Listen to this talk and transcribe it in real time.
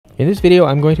In this video,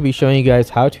 I'm going to be showing you guys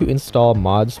how to install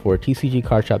mods for TCG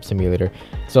Card Shop Simulator.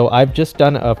 So I've just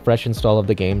done a fresh install of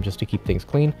the game just to keep things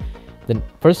clean. The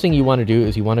first thing you want to do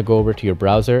is you want to go over to your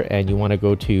browser and you want to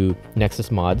go to Nexus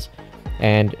Mods.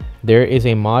 And there is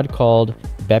a mod called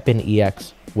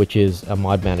BepInEx, which is a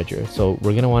mod manager. So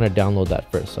we're going to want to download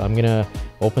that first. So I'm going to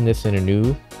open this in a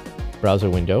new browser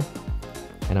window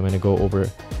and I'm going to go over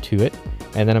to it.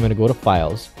 And then I'm going to go to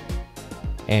Files.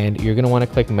 And you're going to want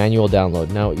to click manual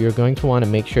download. Now you're going to want to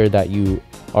make sure that you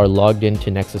are logged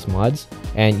into Nexus Mods,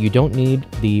 and you don't need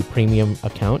the premium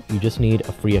account, you just need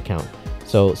a free account.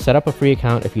 So set up a free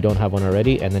account if you don't have one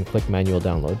already, and then click manual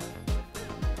download.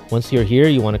 Once you're here,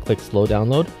 you want to click slow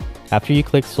download. After you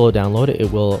click slow download, it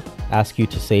will ask you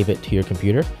to save it to your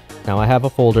computer. Now I have a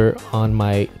folder on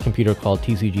my computer called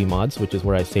TCG Mods, which is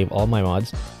where I save all my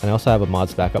mods. And I also have a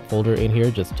mods backup folder in here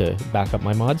just to back up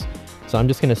my mods. So I'm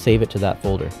just going to save it to that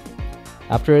folder.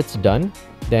 After it's done,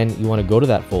 then you want to go to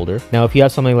that folder. Now, if you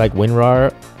have something like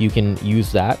WinRAR, you can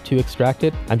use that to extract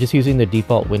it. I'm just using the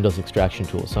default Windows extraction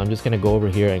tool. So I'm just going to go over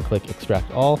here and click extract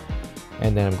all,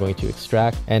 and then I'm going to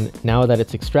extract. And now that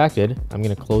it's extracted, I'm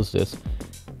going to close this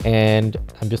and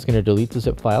I'm just going to delete the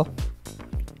zip file.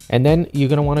 And then you're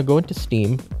going to want to go into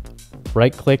Steam,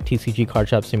 right click TCG Card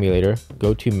Shop Simulator,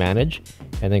 go to manage,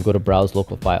 and then go to browse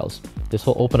local files. This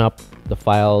will open up the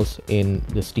files in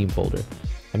the Steam folder.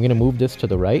 I'm going to move this to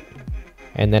the right,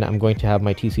 and then I'm going to have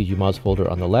my TCG mods folder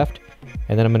on the left,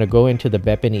 and then I'm going to go into the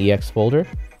BepInEx folder.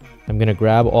 I'm going to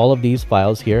grab all of these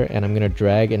files here, and I'm going to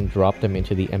drag and drop them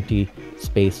into the empty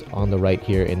space on the right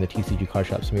here in the TCG Card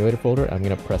Shop Simulator folder. I'm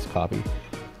going to press copy.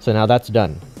 So now that's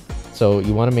done. So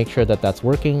you want to make sure that that's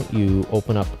working. You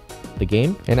open up the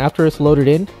game, and after it's loaded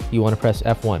in, you want to press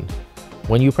F1.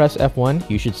 When you press F1,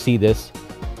 you should see this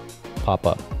pop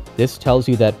up. This tells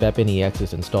you that BepInEx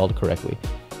is installed correctly.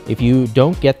 If you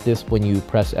don't get this when you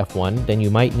press F1, then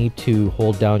you might need to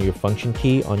hold down your function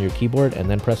key on your keyboard and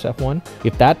then press F1.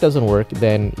 If that doesn't work,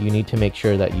 then you need to make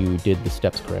sure that you did the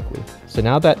steps correctly. So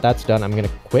now that that's done, I'm going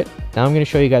to quit. Now I'm going to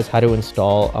show you guys how to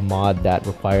install a mod that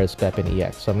requires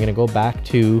BepInEx. So I'm going to go back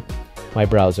to my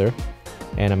browser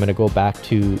and I'm going to go back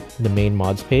to the main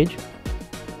mods page.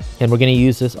 And we're going to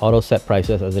use this auto set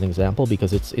prices as an example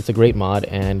because it's a great mod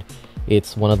and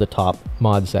it's one of the top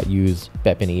mods that use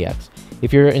BepInEx.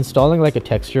 If you're installing like a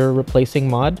texture replacing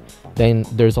mod, then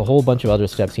there's a whole bunch of other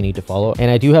steps you need to follow.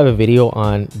 And I do have a video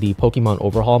on the Pokemon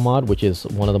Overhaul mod, which is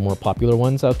one of the more popular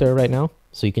ones out there right now.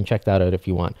 So you can check that out if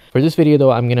you want. For this video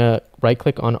though, I'm going to right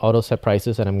click on auto set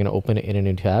prices and I'm going to open it in a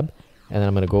new tab. And then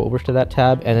I'm going to go over to that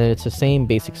tab, and then it's the same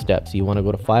basic steps. You want to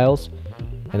go to files,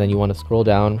 and then you want to scroll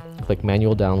down, click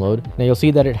manual download. Now you'll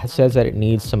see that it says that it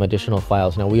needs some additional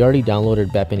files. Now we already downloaded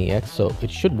BepInEx, so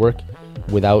it should work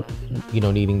without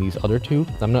needing these other two.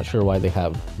 I'm not sure why they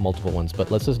have multiple ones, but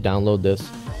let's just download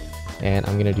this, and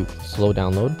I'm going to do slow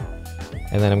download,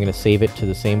 and then I'm going to save it to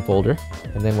the same folder.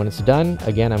 And then when it's done,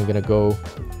 again, I'm going to go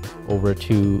over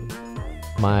to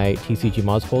my TCG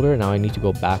mods folder. Now I need to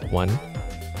go back one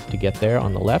to get there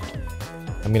on the left.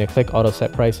 I'm going to click auto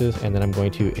set prices, and then I'm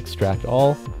going to extract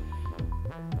all,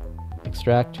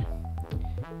 extract,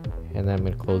 and then I'm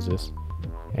going to close this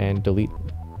and delete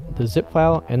the zip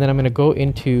file. And then I'm going to go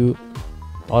into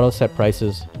auto set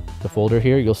prices, the folder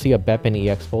here. You'll see a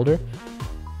BepInEx folder.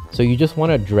 So you just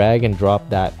want to drag and drop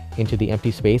that into the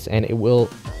empty space, and it will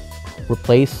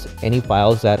replace any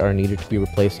files that are needed to be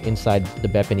replaced inside the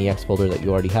BepInEx folder that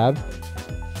you already have,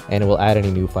 and it will add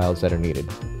any new files that are needed.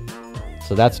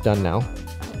 So that's done now.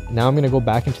 Now I'm going to go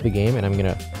back into the game and I'm going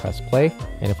to press play.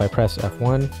 And if I press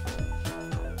F1,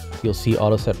 you'll see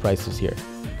auto set prices here.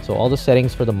 So all the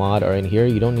settings for the mod are in here.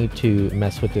 You don't need to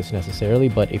mess with this necessarily,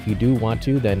 but if you do want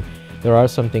to, then there are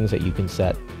some things that you can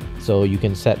set. So you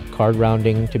can set card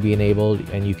rounding to be enabled,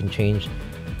 and you can change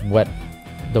what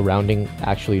the rounding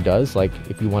actually does. Like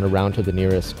if you want to round to the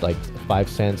nearest like 5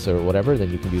 cents or whatever, then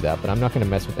you can do that. But I'm not going to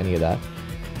mess with any of that.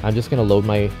 I'm just going to load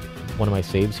one of my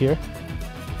saves here,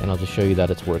 and I'll just show you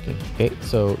that it's working. Okay,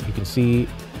 so you can see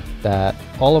that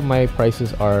all of my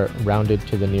prices are rounded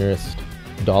to the nearest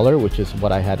dollar, which is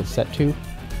what I had it set to.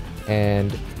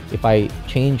 And if I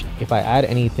add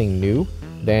anything new,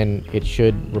 then it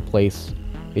should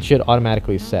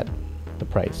automatically set the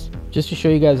price. Just to show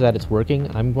you guys that it's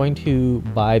working, I'm going to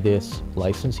buy this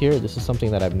license here. This is something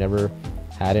that I've never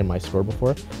had in my store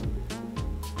before.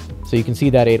 So you can see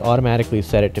that it automatically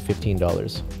set it to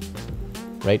 $15.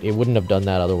 Right? It wouldn't have done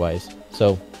that otherwise.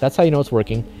 So that's how you know it's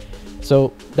working.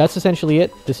 So that's essentially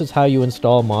it. This is how you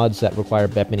install mods that require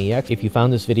BepInEx. If you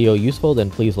found this video useful, then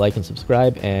please like and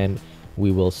subscribe, and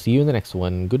we will see you in the next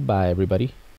one. Goodbye, everybody.